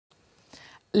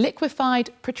Liquefied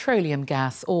petroleum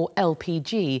gas, or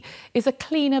LPG, is a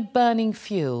cleaner burning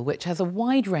fuel which has a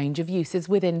wide range of uses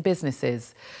within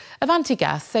businesses.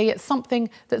 AvantiGas say it's something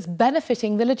that's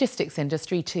benefiting the logistics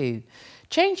industry too.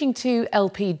 Changing to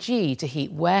LPG to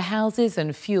heat warehouses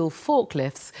and fuel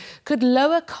forklifts could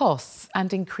lower costs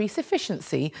and increase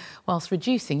efficiency whilst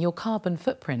reducing your carbon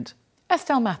footprint.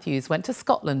 Estelle Matthews went to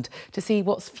Scotland to see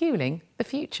what's fuelling the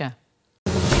future.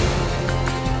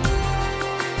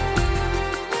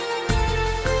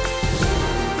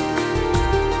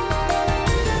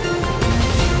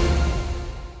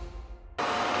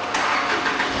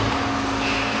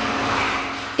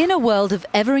 In a world of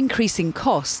ever-increasing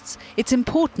costs, it's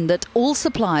important that all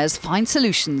suppliers find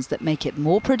solutions that make it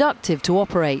more productive to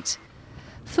operate.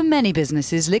 For many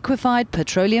businesses, liquefied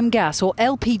petroleum gas, or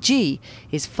LPG,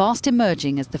 is fast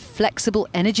emerging as the flexible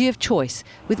energy of choice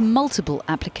with multiple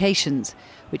applications,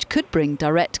 which could bring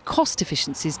direct cost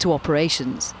efficiencies to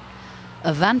operations.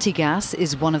 AvantiGas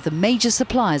is one of the major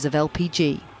suppliers of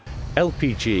LPG.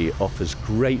 LPG offers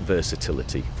great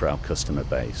versatility for our customer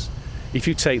base. If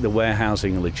you take the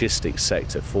warehousing and logistics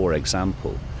sector, for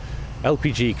example,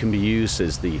 LPG can be used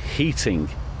as the heating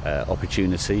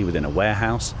opportunity within a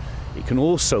warehouse. It can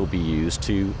also be used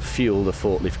to fuel the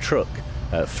forklift truck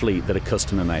fleet that a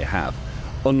customer may have.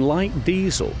 Unlike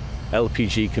diesel,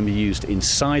 LPG can be used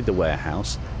inside the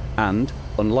warehouse, and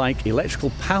unlike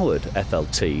electrical powered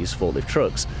FLTs, forklift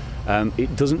trucks,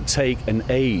 it doesn't take an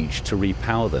age to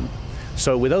repower them.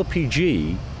 So with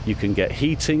LPG, you can get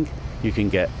heating, you can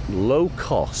get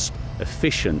low-cost,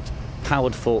 efficient,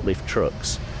 powered forklift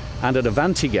trucks. And at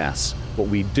AvantiGas, what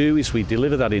we do is we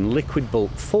deliver that in liquid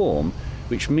bulk form,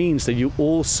 which means that you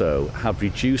also have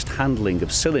reduced handling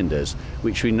of cylinders,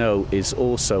 which we know is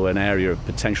also an area of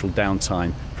potential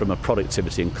downtime from a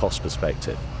productivity and cost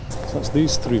perspective. So it's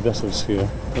these three vessels here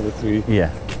are the three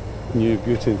new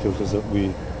butane filters that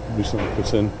we recently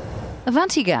put in.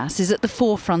 AvantiGas is at the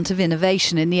forefront of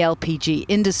innovation in the LPG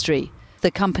industry. The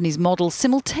company's model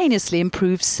simultaneously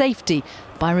improves safety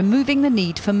by removing the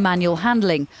need for manual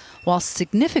handling, whilst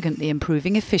significantly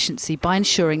improving efficiency by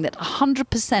ensuring that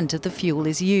 100% of the fuel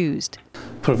is used.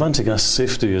 For AvantiGas,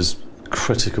 safety is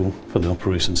critical for the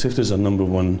operation. Safety is our number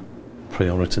one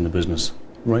priority in the business.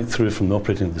 Right through from the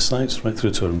operating of the sites, right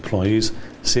through to our employees,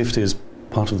 safety is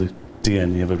part of the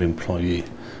DNA of every employee.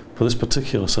 For this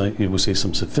particular site, you will see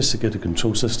some sophisticated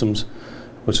control systems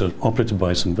which are operated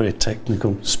by some very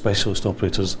technical specialist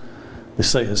operators. The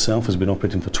site itself has been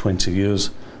operating for 20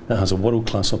 years. It has a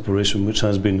world-class operation which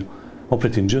has been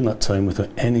operating during that time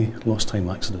without any lost time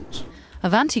accidents.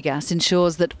 AvantiGas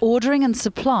ensures that ordering and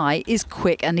supply is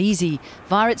quick and easy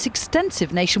via its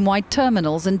extensive nationwide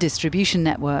terminals and distribution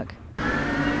network.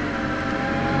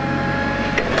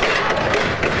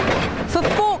 For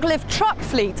forklift truck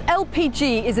fleet,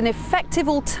 LPG is an effective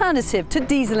alternative to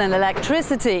diesel and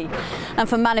electricity. And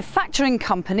for manufacturing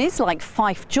companies like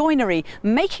Fife Joinery,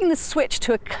 making the switch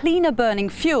to a cleaner burning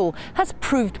fuel has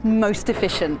proved most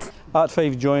efficient. At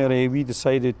Fife Joinery, we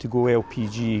decided to go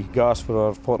LPG gas for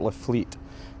our forklift fleet.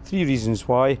 Three reasons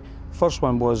why. First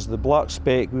one was the black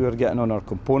speck we were getting on our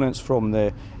components from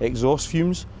the exhaust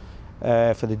fumes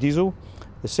for the diesel.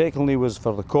 The secondly was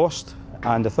for the cost.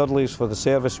 And the thirdly is for the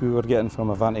service we were getting from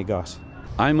AvantiGas.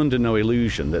 I'm under no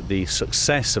illusion that the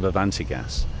success of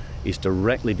AvantiGas is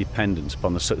directly dependent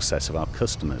upon the success of our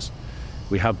customers.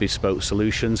 We have bespoke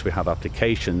solutions, we have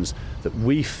applications that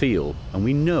we feel and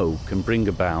we know can bring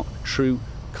about true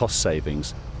cost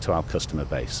savings to our customer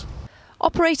base.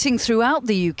 Operating throughout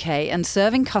the UK and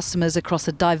serving customers across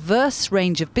a diverse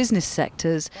range of business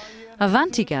sectors,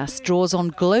 AvantiGas draws on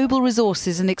global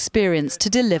resources and experience to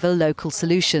deliver local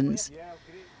solutions.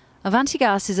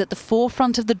 AvantiGas is at the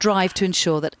forefront of the drive to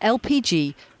ensure that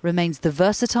LPG remains the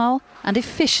versatile and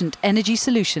efficient energy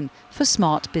solution for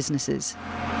smart businesses.